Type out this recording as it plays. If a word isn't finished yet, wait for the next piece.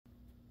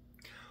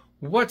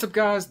What's up,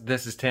 guys?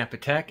 This is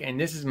TampaTec, and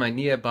this is my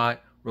Neabot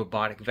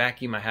robotic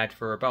vacuum I had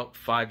for about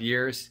 5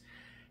 years,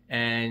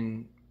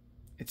 and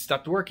it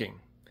stopped working.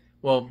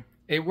 Well,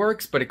 it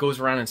works, but it goes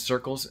around in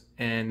circles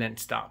and then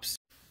stops.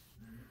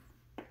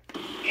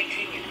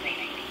 Continue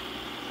cleaning.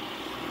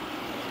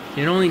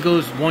 It only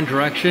goes one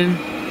direction,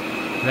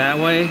 that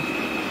way,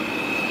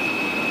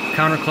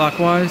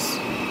 counterclockwise,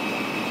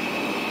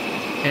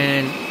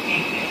 and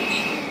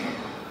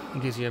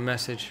it gives you a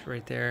message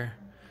right there.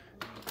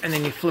 And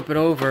then you flip it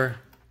over,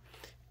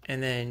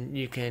 and then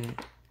you can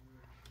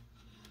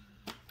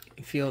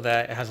feel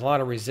that it has a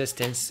lot of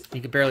resistance.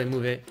 You can barely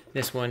move it.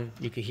 This one,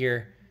 you can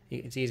hear,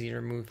 it's easier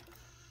to move.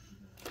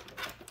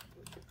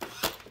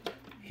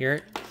 Hear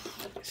it?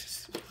 It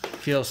just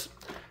feels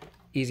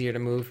easier to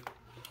move.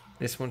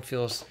 This one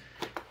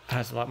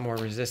has a lot more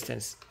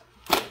resistance.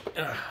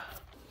 Ugh.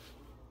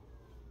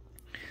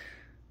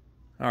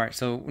 All right,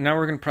 so now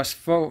we're gonna press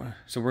forward.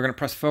 So we're gonna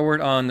press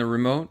forward on the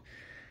remote.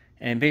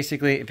 And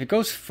basically, if it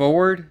goes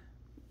forward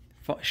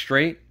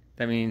straight,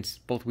 that means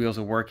both wheels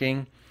are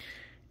working.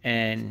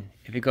 And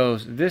if it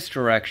goes this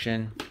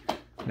direction,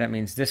 that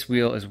means this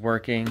wheel is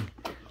working.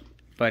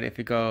 But if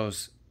it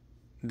goes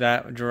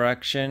that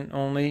direction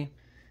only,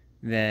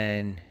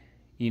 then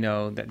you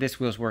know that this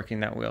wheel's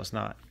working, that wheel's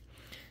not.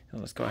 So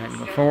let's go ahead and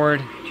go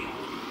forward.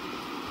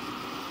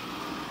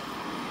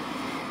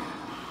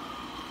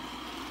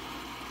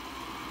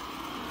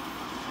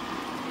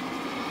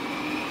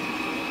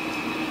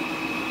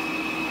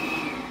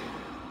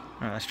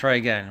 All right, let's try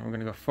again. We're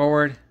gonna go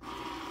forward.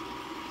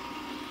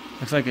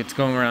 Looks like it's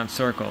going around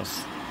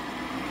circles.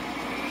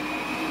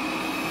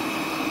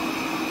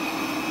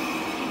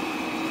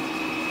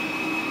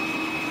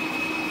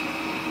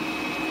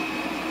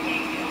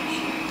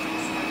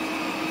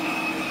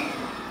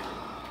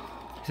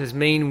 It says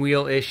main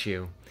wheel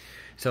issue.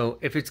 So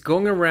if it's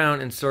going around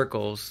in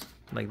circles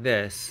like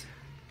this,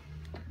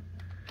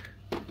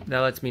 that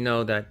lets me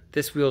know that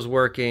this wheel's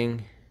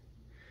working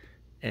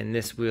and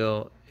this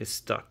wheel is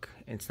stuck.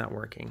 It's not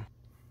working.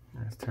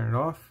 Let's turn it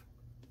off.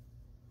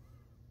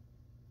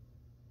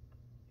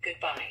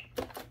 Goodbye.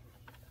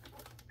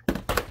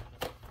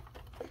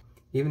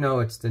 Even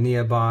though it's the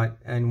Neabot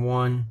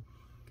N1,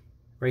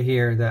 right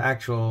here, the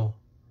actual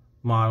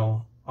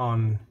model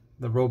on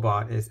the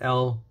robot is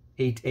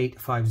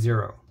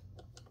L8850.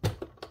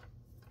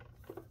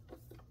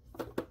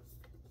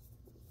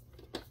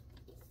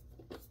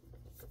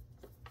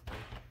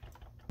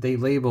 They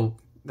label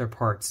their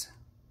parts.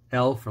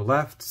 L for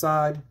left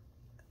side,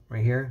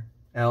 right here,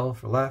 L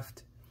for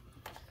left,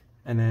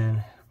 and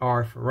then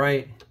R for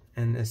right,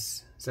 and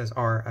this says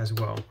R as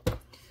well.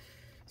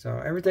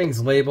 So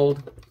everything's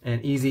labeled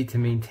and easy to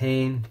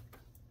maintain,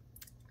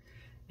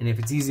 and if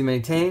it's easy to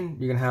maintain,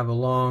 you're gonna have a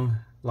long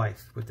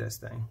life with this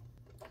thing.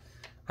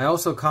 I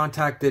also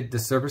contacted the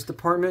service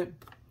department,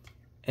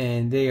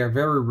 and they are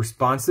very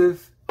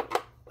responsive,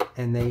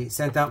 and they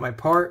sent out my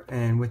part,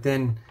 and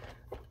within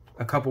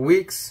a couple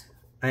weeks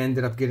I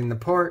ended up getting the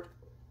part.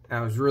 I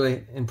was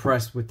really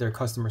impressed with their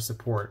customer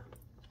support.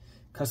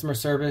 Customer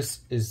service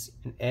is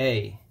an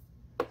A.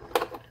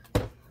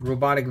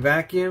 Robotic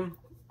vacuum,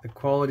 the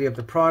quality of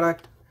the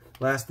product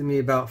lasted me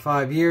about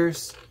 5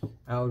 years.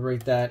 I would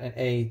rate that an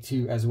A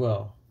too as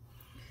well.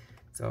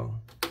 So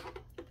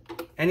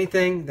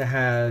anything that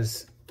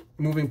has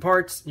moving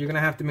parts, you're gonna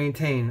have to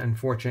maintain,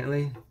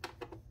 unfortunately.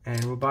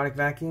 And robotic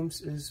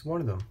vacuums is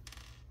one of them.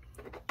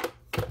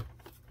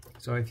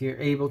 So if you're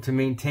able to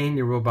maintain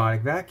your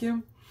robotic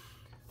vacuum,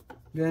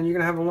 then you're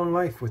gonna have a long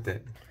life with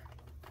it.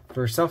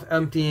 For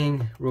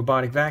self-emptying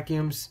robotic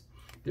vacuums,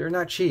 they're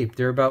not cheap.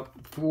 They're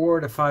about $400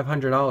 to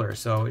 $500,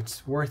 so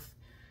it's worth,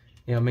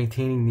 you know,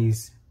 maintaining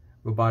these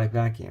robotic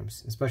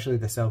vacuums, especially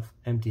the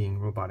self-emptying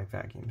robotic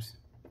vacuums.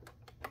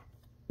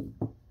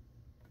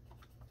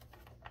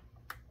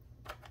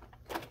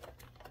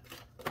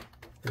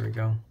 There we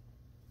go.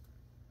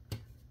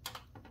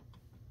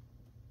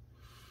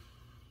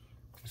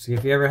 So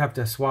if you ever have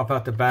to swap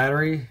out the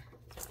battery,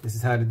 this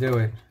is how to do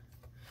it.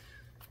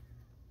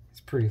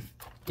 Pretty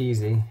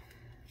easy.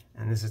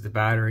 And this is the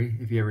battery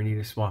if you ever need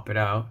to swap it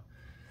out.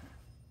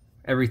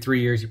 Every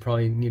 3 years you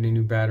probably need a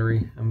new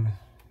battery,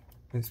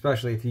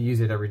 especially if you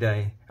use it every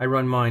day. I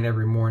run mine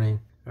every morning.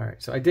 All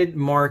right, so I did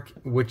mark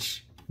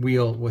which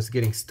wheel was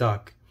getting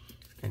stuck,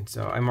 and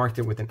so I marked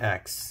it with an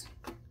X.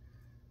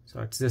 So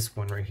it's this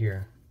one right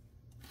here.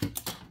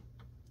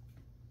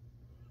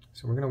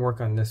 So we're gonna work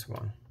on this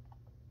one.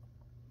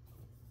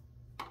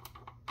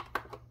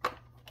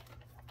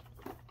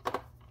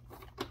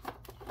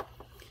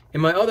 In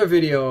my other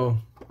video,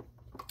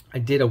 I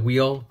did a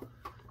wheel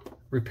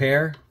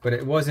repair, but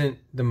it wasn't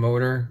the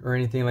motor or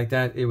anything like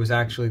that. It was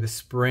actually the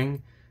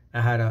spring.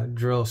 I had to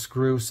drill a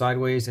screw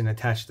sideways and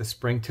attach the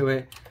spring to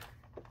it.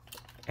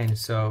 And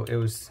so it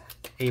was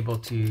able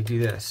to do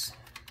this.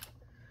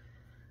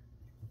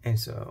 And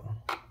so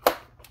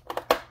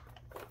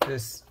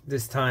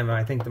this time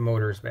I think the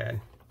motor is bad,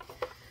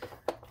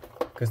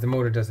 because the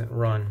motor doesn't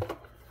run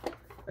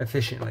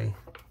efficiently.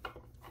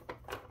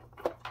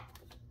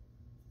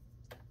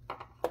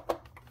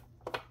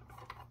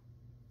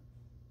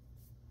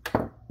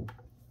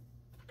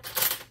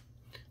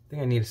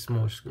 think I need a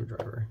smaller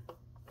screwdriver.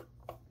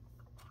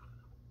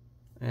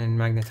 And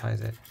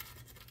magnetize it.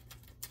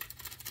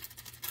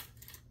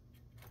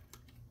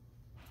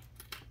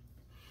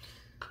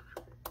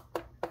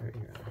 There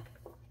you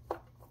go.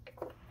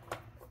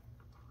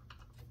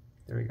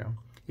 There we go.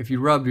 If you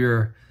rub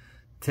your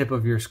tip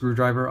of your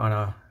screwdriver on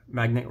a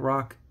magnet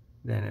rock,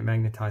 then it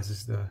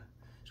magnetizes the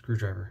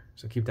screwdriver.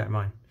 So keep that in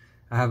mind.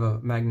 I have a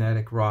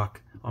magnetic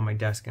rock on my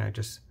desk and I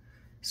just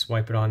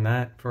swipe it on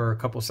that for a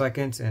couple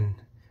seconds and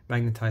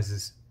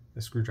magnetizes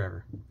the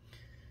screwdriver.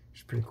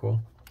 Which is pretty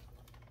cool.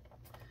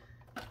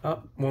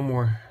 Oh, one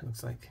more,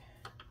 looks like.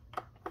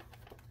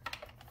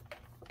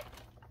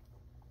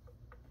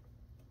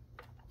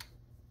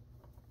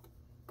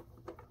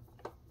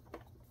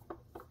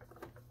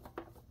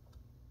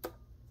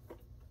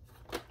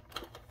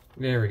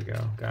 There we go,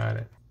 got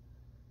it.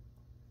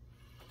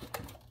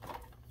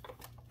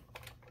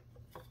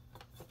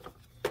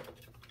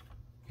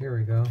 Here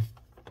we go.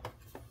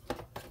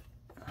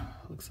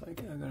 Looks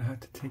like I'm gonna have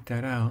to take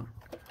that out.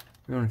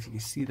 I don't know if you can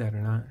see that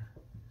or not.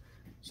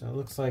 So it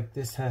looks like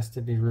this has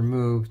to be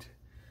removed.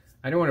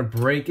 I don't want to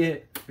break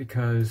it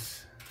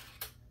because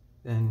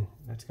then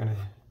that's gonna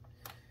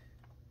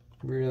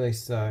really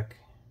suck.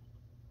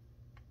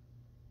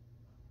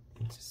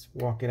 Just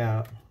walk it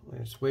out.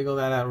 Just wiggle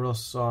that out real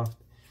soft,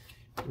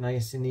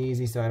 nice and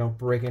easy, so I don't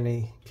break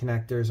any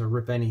connectors or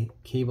rip any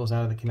cables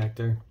out of the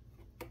connector.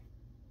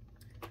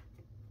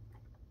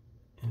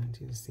 And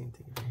do the same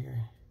thing over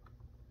here.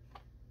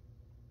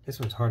 This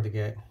one's hard to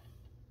get.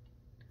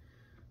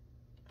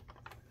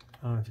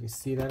 I don't know if you can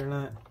see that or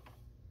not.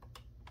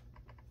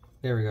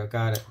 There we go,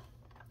 got it.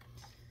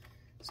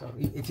 So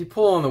if you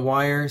pull on the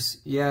wires,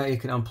 yeah,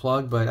 it can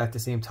unplug, but at the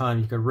same time,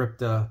 you could rip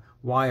the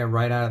wire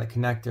right out of the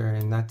connector,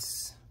 and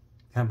that's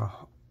kind of a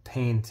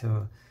pain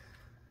to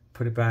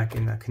put it back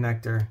in the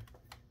connector.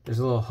 There's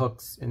little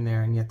hooks in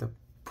there, and you have to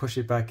push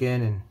it back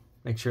in and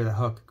make sure the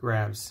hook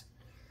grabs.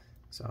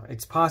 So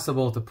it's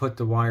possible to put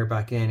the wire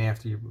back in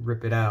after you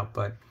rip it out,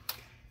 but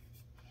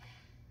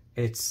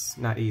it's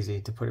not easy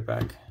to put it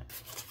back.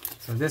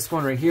 So this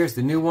one right here is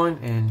the new one,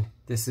 and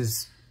this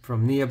is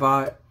from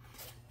Neabot,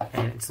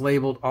 and it's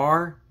labeled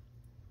R.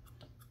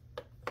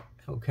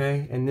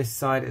 Okay, and this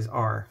side is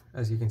R,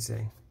 as you can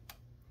see.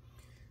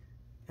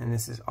 And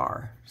this is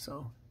R.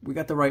 So we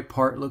got the right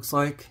part, looks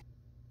like.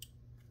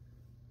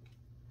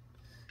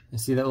 You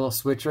see that little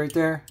switch right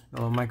there? The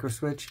little micro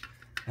switch?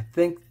 I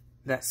think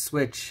that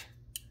switch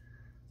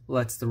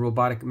lets the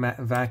robotic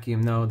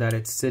vacuum know that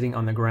it's sitting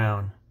on the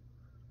ground.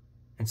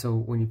 And so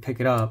when you pick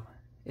it up,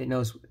 it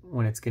knows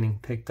when it's getting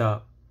picked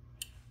up,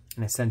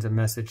 and it sends a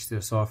message to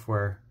the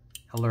software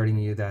alerting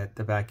you that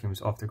the vacuum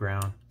is off the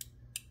ground.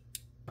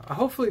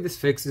 Hopefully this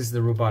fixes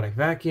the robotic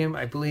vacuum.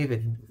 I believe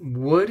it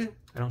would.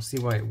 I don't see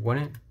why it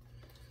wouldn't.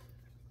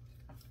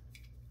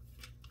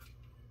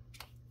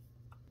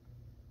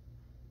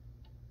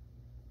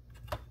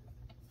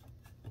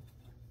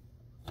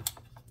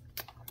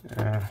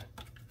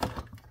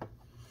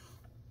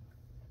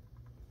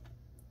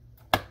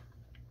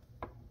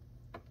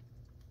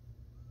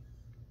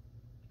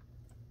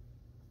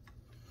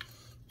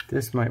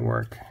 This might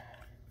work.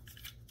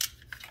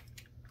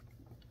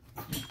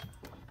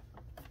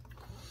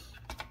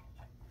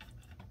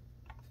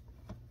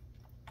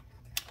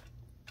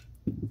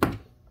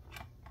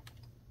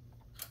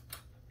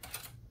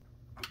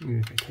 Maybe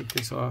if I take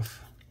this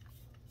off,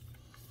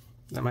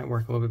 that might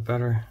work a little bit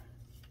better.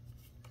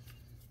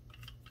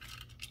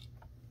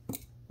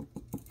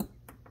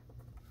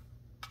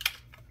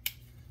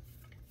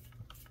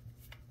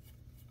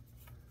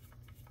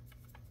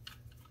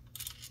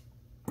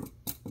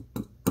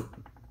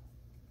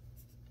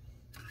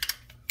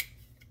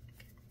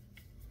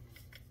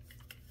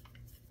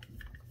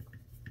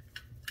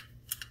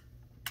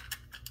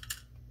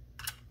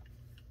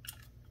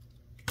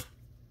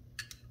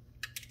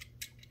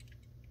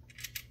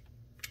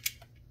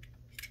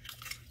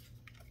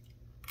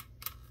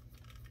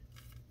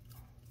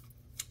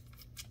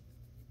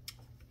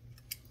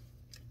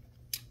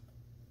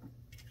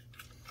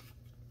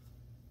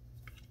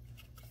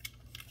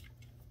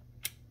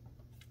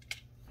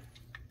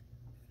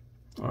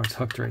 Oh, it's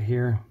hooked right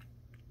here.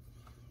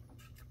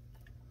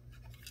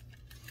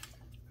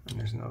 And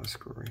there's another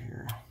screw right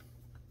here.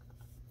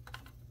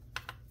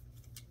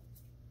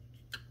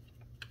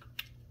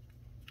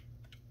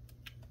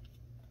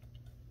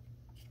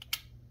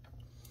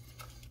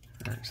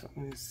 All right, so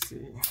let me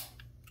see.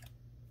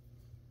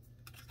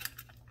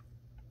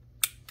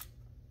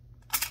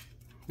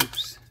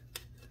 Oops.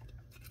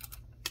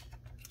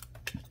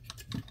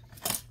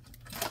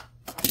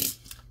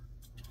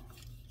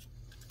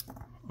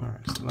 All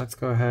right, so let's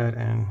go ahead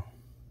and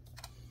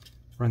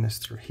run this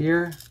through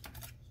here.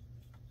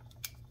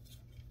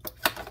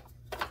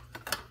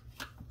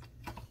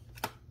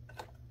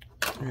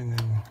 And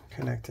then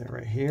connect it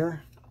right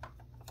here.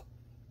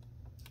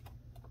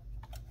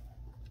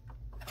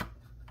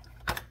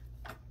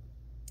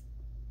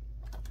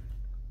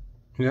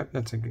 Yep,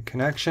 that's a good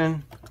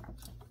connection.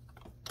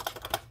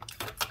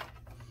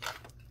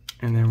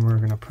 And then we're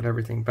going to put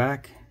everything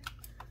back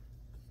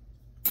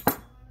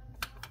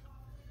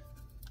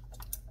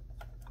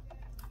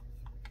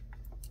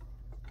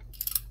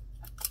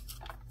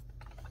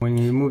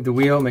move the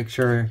wheel, make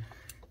sure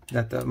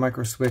that the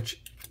micro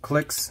switch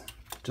clicks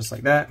just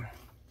like that,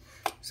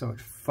 so it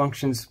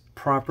functions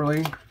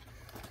properly.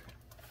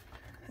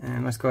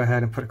 And let's go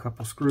ahead and put a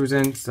couple screws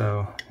in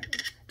so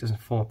it doesn't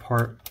fall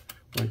apart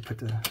when we put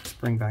the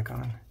spring back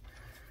on.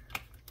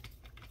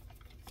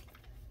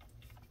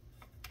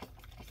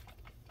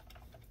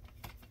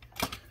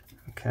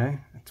 Okay,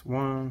 that's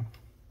 1,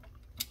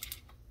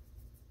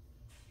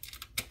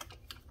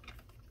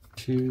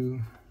 2,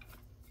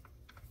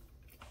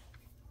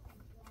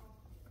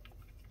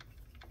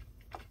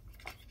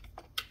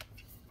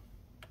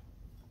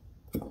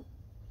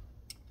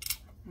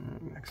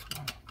 and next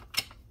one.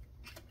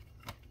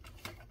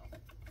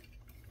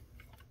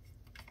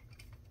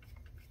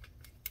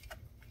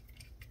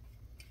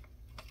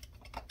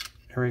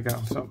 There we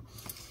go. So,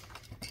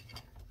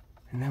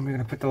 and then we're going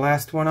to put the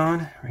last one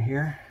on right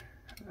here.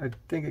 I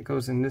think it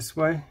goes in this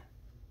way.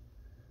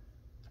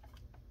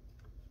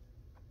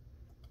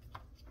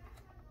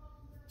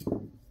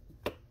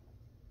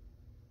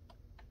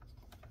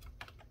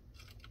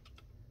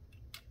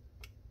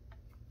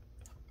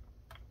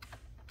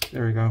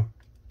 There we go.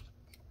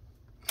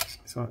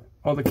 So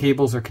all the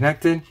cables are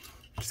connected.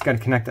 Just got to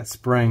connect that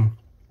spring.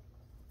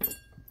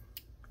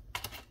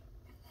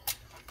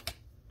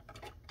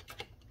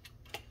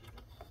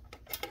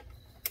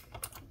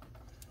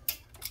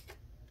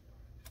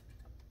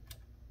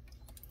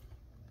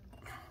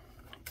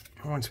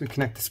 Once we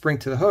connect the spring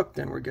to the hook,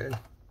 then we're good.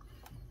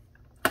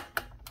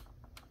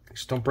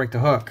 Just don't break the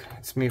hook.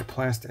 It's made of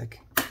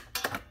plastic.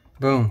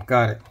 Boom,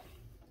 got it.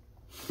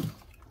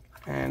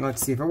 And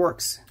let's see if it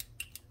works.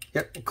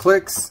 Yep, it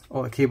clicks.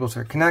 All the cables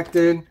are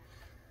connected.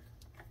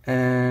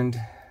 And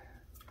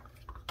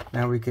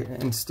now we can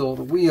install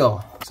the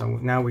wheel. So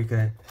now we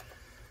can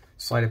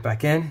slide it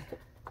back in.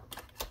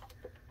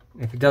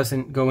 If it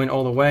doesn't go in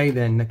all the way,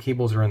 then the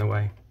cables are in the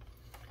way.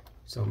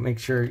 So make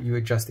sure you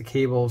adjust the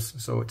cables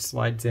so it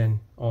slides in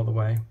all the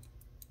way.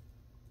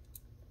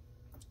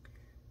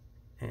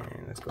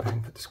 And let's go ahead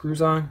and put the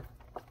screws on.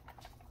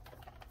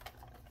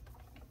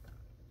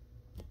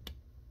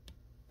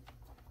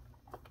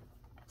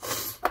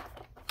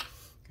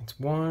 It's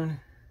 1,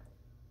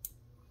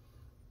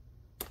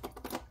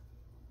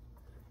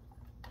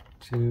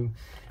 2.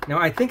 Now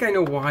I think I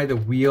know why the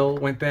wheel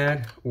went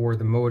bad or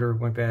the motor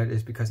went bad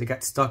is because it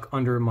got stuck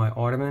under my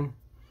ottoman.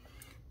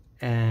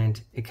 And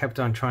it kept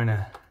on trying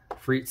to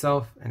free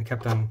itself and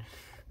kept on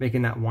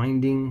making that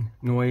winding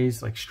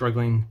noise, like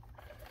struggling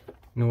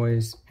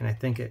noise. And I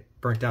think it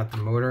burnt out the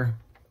motor.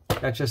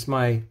 That's just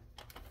my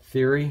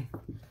theory.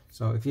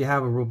 So if you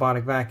have a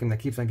robotic vacuum that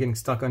keeps on getting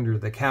stuck under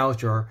the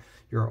couch or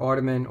your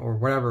ottoman or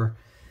whatever,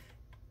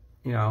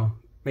 you know,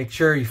 make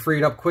sure you free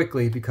it up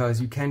quickly because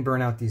you can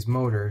burn out these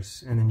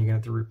motors and then you're going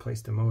to have to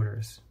replace the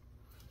motors.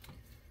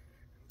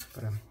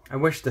 But I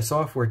wish the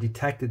software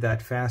detected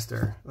that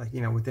faster, like,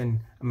 you know,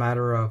 within a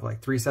matter of like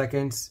 3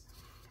 seconds,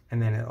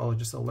 and then it'll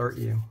just alert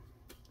you.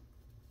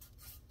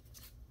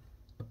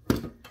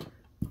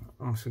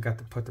 Almost forgot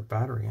to put the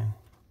battery in.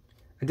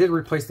 I did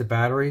replace the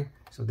battery,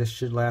 so this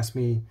should last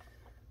me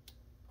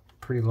a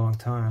pretty long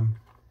time.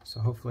 So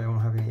hopefully I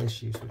won't have any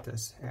issues with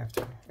this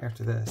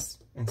after this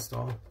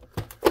install.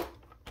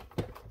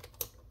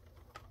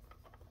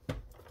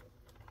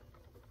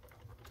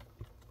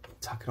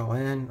 Tuck it all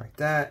in like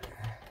that.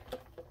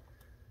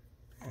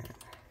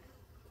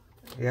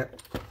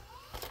 Yep,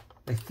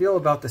 they feel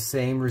about the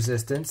same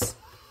resistance.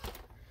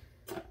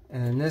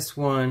 And then this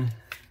one,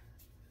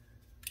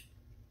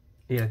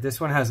 yeah,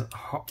 this one has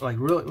like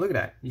really, look at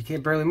that. You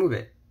can't barely move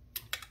it.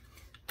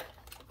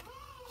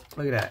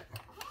 Look at that.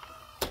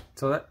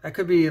 So that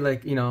could be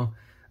like, you know,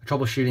 a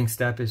troubleshooting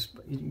step is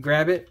you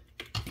grab it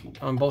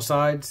on both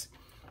sides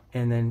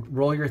and then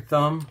roll your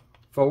thumb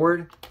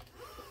forward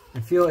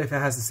and feel if it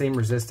has the same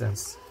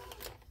resistance.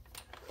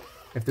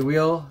 If the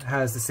wheel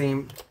has the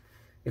same,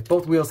 if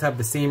both wheels have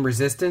the same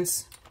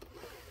resistance,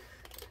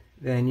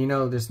 then you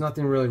know there's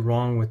nothing really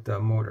wrong with the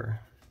motor.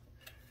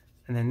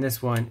 And then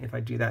this one, if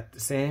I do that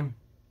the same,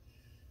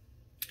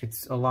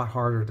 it's a lot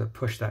harder to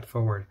push that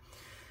forward.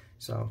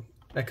 So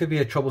that could be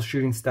a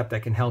troubleshooting step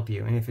that can help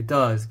you. And if it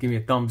does, give me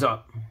a thumbs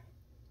up.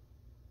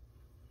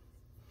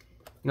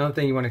 Another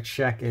thing you want to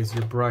check is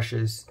your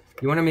brushes.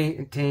 You want to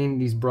maintain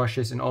these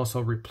brushes and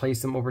also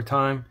replace them over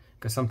time,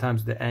 because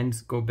sometimes the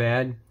ends go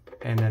bad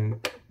and then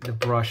the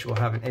brush will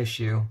have an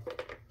issue.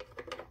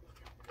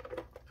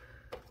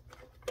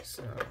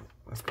 So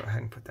let's go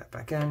ahead and put that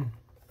back in.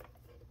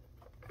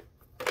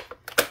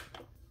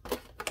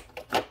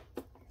 There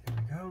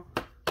we go.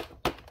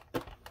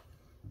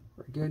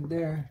 We're good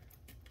there.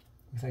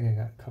 Looks like I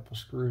got a couple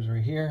screws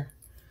right here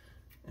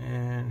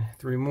and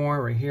 3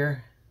 more right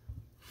here.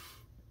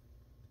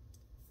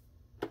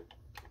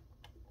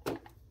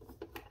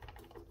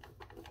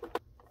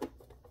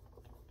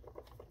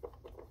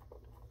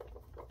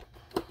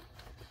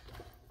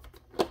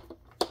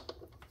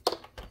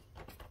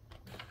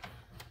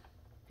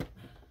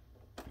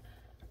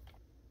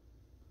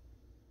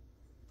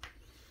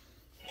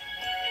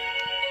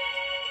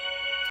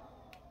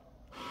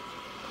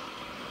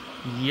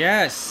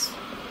 Yes,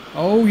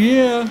 Oh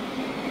yeah.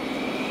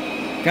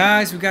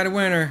 Guys, we got a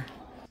winner.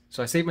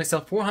 So I saved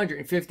myself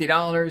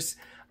 $450.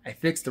 I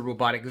fixed the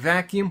robotic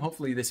vacuum.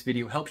 Hopefully this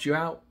video helps you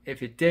out.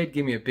 If it did,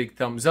 give me a big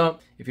thumbs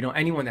up. If you know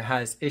anyone that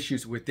has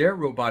issues with their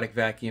robotic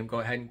vacuum, go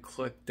ahead and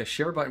click the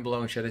share button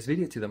below and share this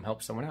video to them.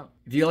 Help someone out.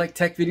 If you like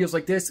tech videos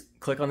like this,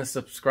 click on the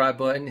subscribe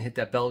button, hit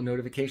that bell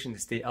notification to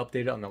stay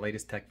updated on the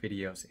latest tech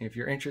videos. And if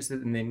you're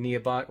interested in the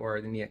Neabot or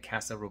the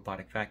Neakasa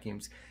robotic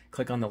vacuums,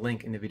 click on the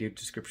link in the video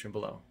description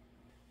below.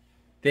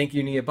 Thank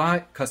you,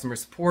 Neabot, customer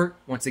support.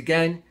 Once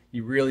again,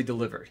 you really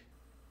delivered.